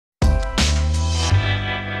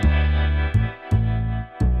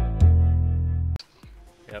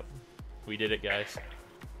We did it, guys.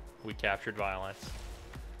 We captured violence.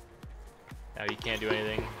 Now you can't do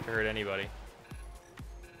anything to hurt anybody.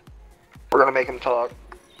 We're gonna make him talk.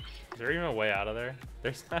 Is there even a way out of there?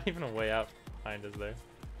 There's not even a way out behind us there.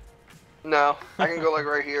 No, I can go like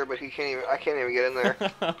right here, but he can't even. I can't even get in there.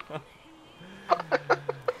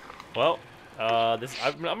 Well, I'm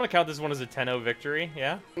gonna count this one as a 10-0 victory.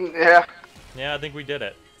 Yeah. Yeah. Yeah, I think we did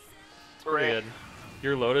it. It's pretty Right. good.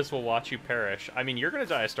 Your Lotus will watch you perish. I mean, you're gonna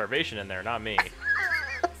die of starvation in there, not me.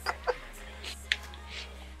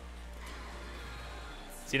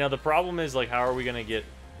 See, now the problem is, like, how are we gonna get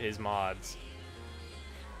his mods?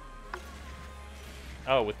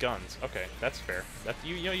 Oh, with guns. Okay, that's fair. That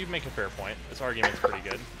you know, you make a fair point. This argument's pretty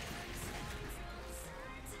good.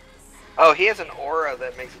 Oh, he has an aura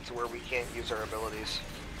that makes it to where we can't use our abilities.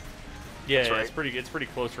 Yeah, That's right. it's pretty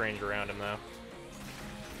close range around him though.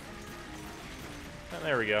 Oh,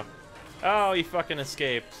 there we go. Oh, he fucking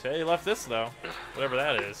escaped. Hey, he left this though. Whatever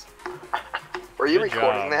that is. Were you Good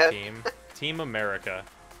recording job, that? Team America.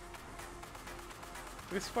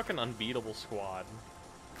 This fucking unbeatable squad.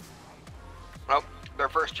 Nope. Their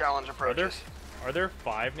first challenge approaches. Are there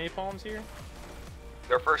 5 napalms here?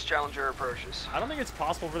 Their first challenger approaches. I don't think it's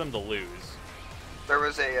possible for them to lose. There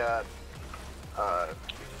was a,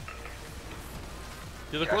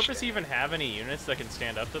 Do the Gosh, Corpus even have any units that can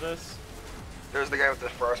stand up to this? there's the guy with the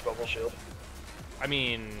frost bubble shield. I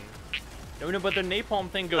mean, no, but the napalm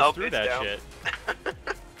thing goes Nope, through it's that down. shit.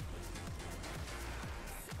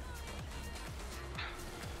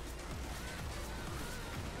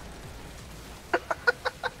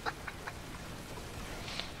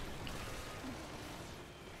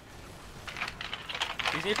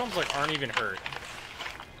 These napalms like aren't even hurt,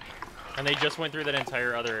 and they just went through that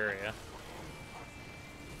entire other area.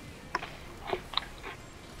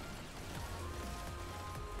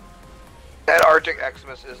 That Arctic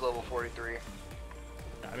Xmas is level 43.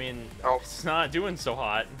 I mean, Oh. it's not doing so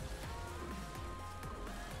hot.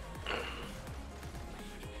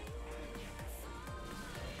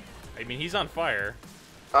 I mean, he's on fire.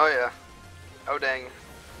 Oh yeah. Oh dang.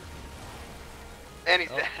 And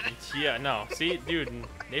he's Oh, dead. yeah, no. See, dude,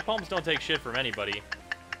 napalms don't take shit from anybody.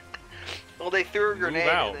 Well, they threw a grenade.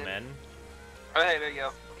 Move out, and then... man. Oh, hey, there you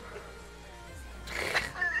go.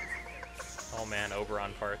 Oh man,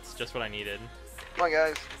 Oberon parts. Just what I needed. Come on,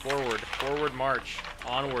 guys. Forward march.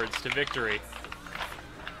 Onwards to victory.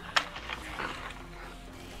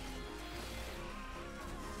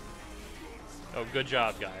 Oh, good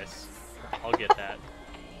job, guys. I'll get that.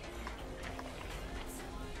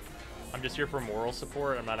 I'm just here for moral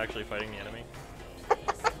support. I'm not actually fighting the enemy.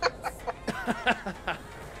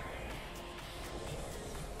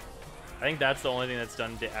 I think that's the only thing that's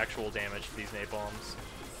done actual damage to these napalms.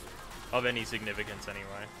 Of any significance,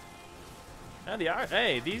 anyway. And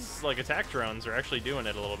hey, these like attack drones are actually doing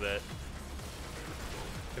it a little bit.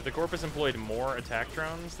 If the Corpus employed more attack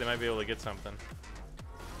drones, they might be able to get something.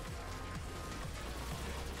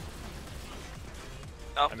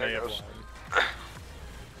 Oh, I may there have goes. lied.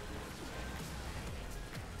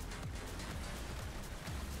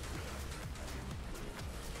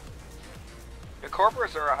 The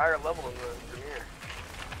Corporals are a higher level than the Premier.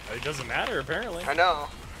 It doesn't matter, apparently. I know.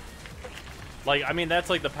 Like, I mean, that's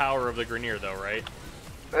like the power of the Grenier, though, right?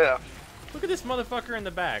 Yeah. Look at this motherfucker in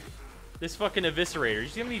the back. This fucking eviscerator. You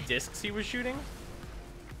see how many discs he was shooting?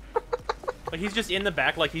 Like, he's just in the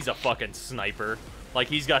back like he's a fucking sniper. Like,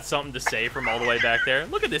 he's got something to say from all the way back there.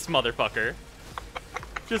 Look at this motherfucker.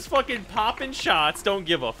 Just fucking popping shots, don't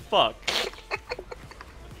give a fuck.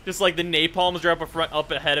 Just like the napalms are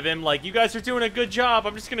up ahead of him. Like, you guys are doing a good job.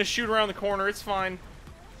 I'm just gonna shoot around the corner. It's fine.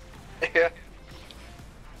 Yeah.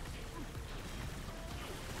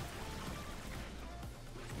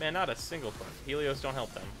 Man, not a single fuck. Helios, don't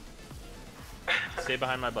help them. Stay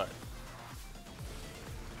behind my butt.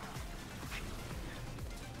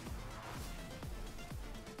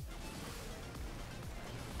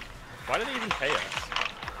 Why do they even pay us?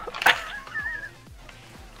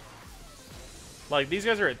 Like, these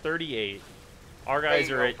guys are at 38. Our guys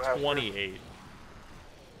There are you at go, bastard. 28.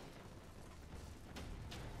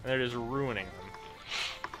 And they're just ruining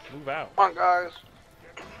them. Move out. Come on, guys.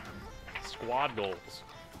 Squad goals.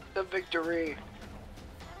 The victory.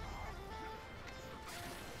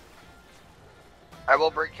 I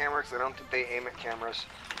will break cameras. I don't think they aim at cameras.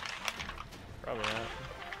 Probably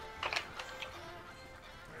not.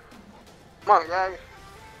 Come on, guys.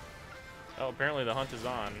 Oh, apparently the hunt is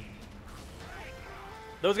on.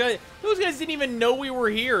 Those guys didn't even know we were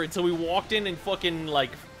here until we walked in and fucking,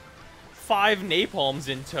 like, 5 napalms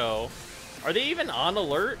in tow. Are they even on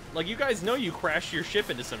alert? Like, you guys know you crashed your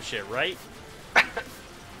ship into some shit, right?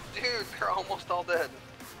 Dude. They're almost all dead.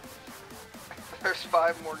 There's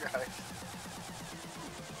 5 more guys.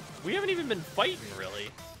 We haven't even been fighting, really.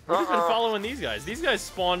 We've just been following these guys. These guys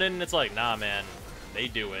spawned in, and it's like, nah, man. They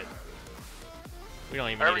do it. We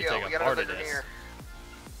don't even need to take a part of this.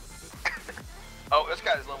 Oh, this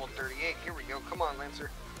guy's level 38. Here we go. Come on,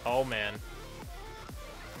 Lancer. Oh, man.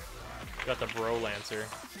 Got the bro Lancer.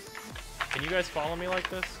 Can you guys follow me like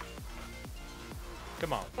this?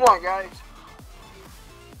 Come on. Come on, guys.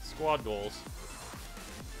 Squad goals.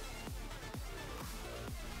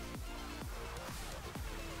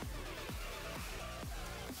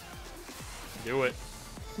 Do it.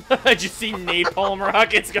 Did you see napalm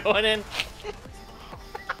rockets going in?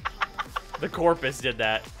 The Corpus did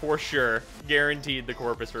that, for sure. Guaranteed the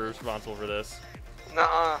Corpus were responsible for this.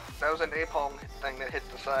 Nuh-uh. That was a napalm thing that hit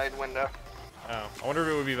the side window. Oh. I wonder if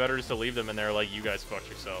it would be better just to leave them in there like you guys fucked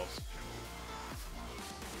yourselves.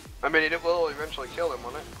 I mean, it will eventually kill them,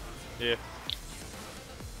 won't it? Yeah.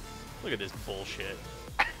 Look at this bullshit.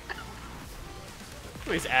 Look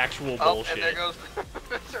at this actual bullshit. And there goes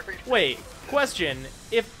Wait, question.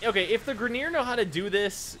 If the Grineer know how to do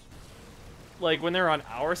this, like, when they're on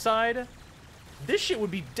our side, this shit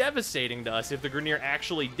would be devastating to us if the Grineer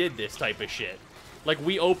actually did this type of shit. Like,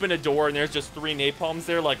 we open a door and there's just 3 napalms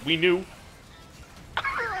there, like, we knew.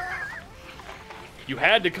 You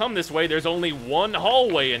had to come this way, there's only one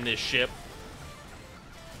hallway in this ship.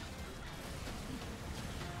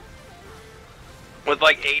 With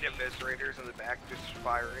like 8 eviscerators in the back just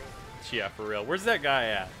firing. Yeah, for real. Where's that guy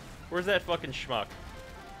at? Where's that fucking schmuck?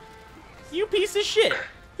 You piece of shit!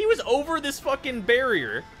 He was over this fucking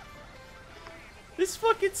barrier. This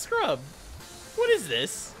fucking scrub. What is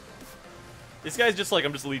this? This guy's just like,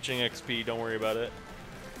 I'm just leeching XP, don't worry about it.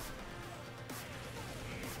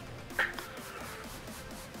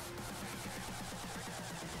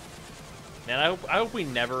 Man, I hope we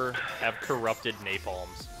never have corrupted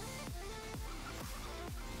napalms.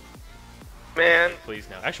 Man. Please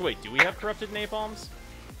no. Actually, wait, do we have corrupted napalms?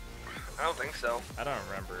 I don't think so. I don't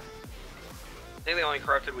remember. I think the only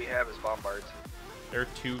corrupted we have is bombards. There are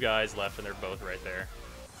 2 guys left, and they're both right there.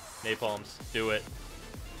 Napalms, do it.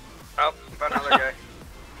 Oh, found another guy.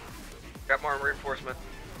 Got more reinforcement.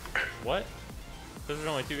 What? There's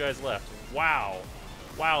only 2 guys left. Wow.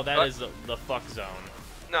 Wow, that is the fuck zone.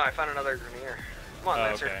 No, I found another Grineer. Come on,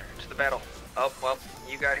 Lancer. Okay. To the battle. Oh, well,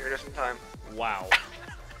 you got here just in time. Wow.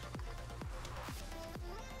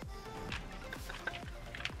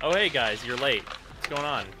 Oh, hey, guys, you're late. What's going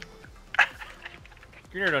on?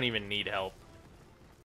 Grineer don't even need help.